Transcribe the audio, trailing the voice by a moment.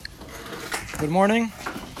Good morning.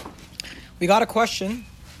 We got a question.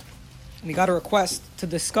 We got a request to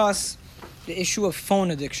discuss the issue of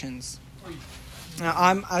phone addictions. Now,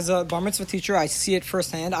 I'm as a bar mitzvah teacher, I see it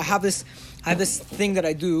firsthand. I have this thing that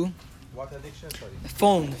I do. What addiction?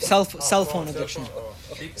 Sorry. Cell phone addiction.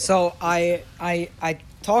 So I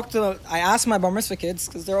ask my bar mitzvah kids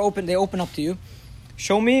because they open up to you.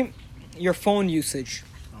 Show me your phone usage.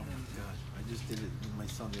 Oh my God! I just did it with my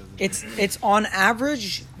son the other day. It's on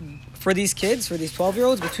average for these kids, for these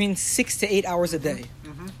 12-year-olds, between 6 to 8 hours a day.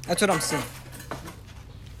 Mm-hmm. That's what I'm seeing.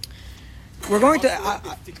 We're going to.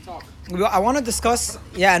 I want to discuss.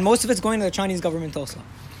 Yeah, and most of it's going to the Chinese government also.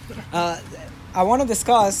 I want to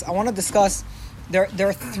discuss. There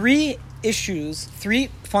are three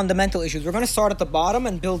fundamental issues. We're going to start at the bottom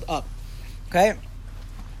and build up. Okay.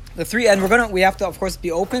 We have to, of course, be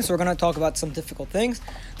open, so we're going to talk about some difficult things.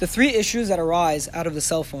 The three issues that arise out of the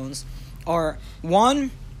cell phones are, one,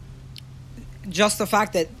 just the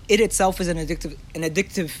fact that it itself is an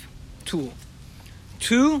addictive tool.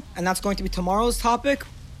 Two, and that's going to be tomorrow's topic,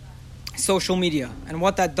 social media, and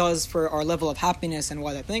what that does for our level of happiness and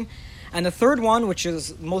why that thing. And the third one, which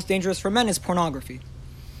is most dangerous for men, is pornography.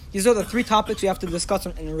 These are the three topics we have to discuss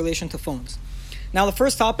in relation to phones. Now, the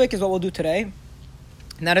first topic is what we'll do today,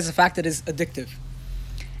 and that is the fact that it is addictive.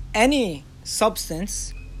 Any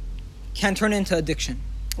substance can turn into addiction.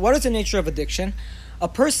 What is the nature of addiction? A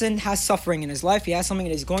person has suffering in his life. He has something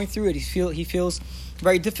that he's going through. He feels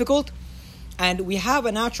very difficult. And we have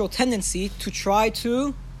a natural tendency to try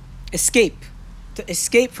to escape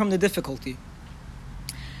from the difficulty.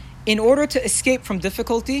 In order to escape from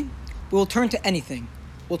difficulty, we'll turn to anything.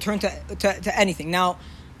 We'll turn to anything. Now,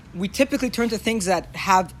 we typically turn to things that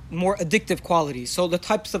have more addictive qualities. So the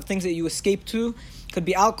types of things that you escape to could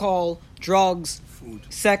be alcohol, drugs,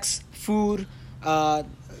 sex, food,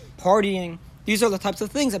 partying. These are the types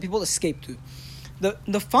of things that people escape to.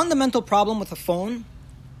 The fundamental problem with a phone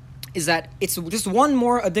is that it's just one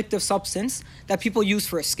more addictive substance that people use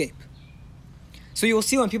for escape. So you will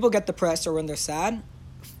see when people get depressed or when they're sad,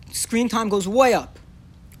 screen time goes way up.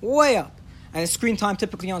 And screen time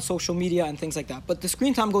typically on social media and things like that. But the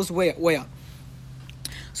screen time goes way up.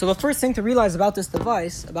 So the first thing to realize about this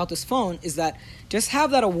device, about this phone, is that just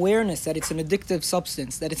have that awareness that it's an addictive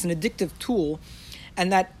substance, that it's an addictive tool,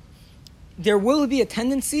 and that there will be a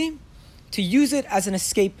tendency to use it as an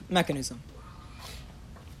escape mechanism.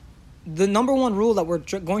 The number one rule that we're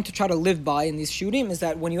going to try to live by in these shurim is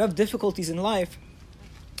that when you have difficulties in life,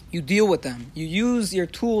 you deal with them. You use your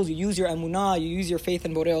tools, you use your emunah, you use your faith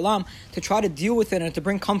in Borei Olam to try to deal with it and to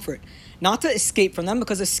bring comfort. Not to escape from them,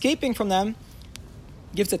 because escaping from them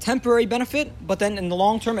gives a temporary benefit, but then in the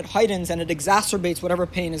long term it heightens and it exacerbates whatever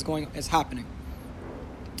pain is happening.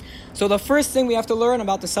 So the first thing we have to learn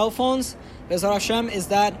about the cell phones, Be'ezrat Hashem, is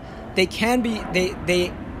that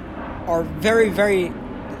they are very, very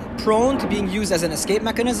prone to being used as an escape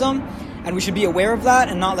mechanism, and we should be aware of that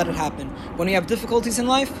and not let it happen. When we have difficulties in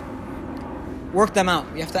life, work them out.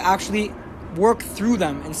 We have to actually work through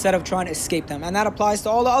them instead of trying to escape them. And that applies to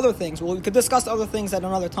all the other things. Well, we could discuss other things at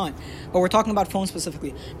another time, but we're talking about phones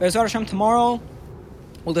specifically. Be'ezrat Hashem, tomorrow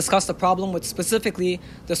we'll discuss the problem with specifically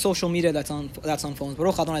the social media that's on phones.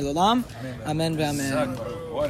 Baruch Adonai L'olam. Amen ve'amen.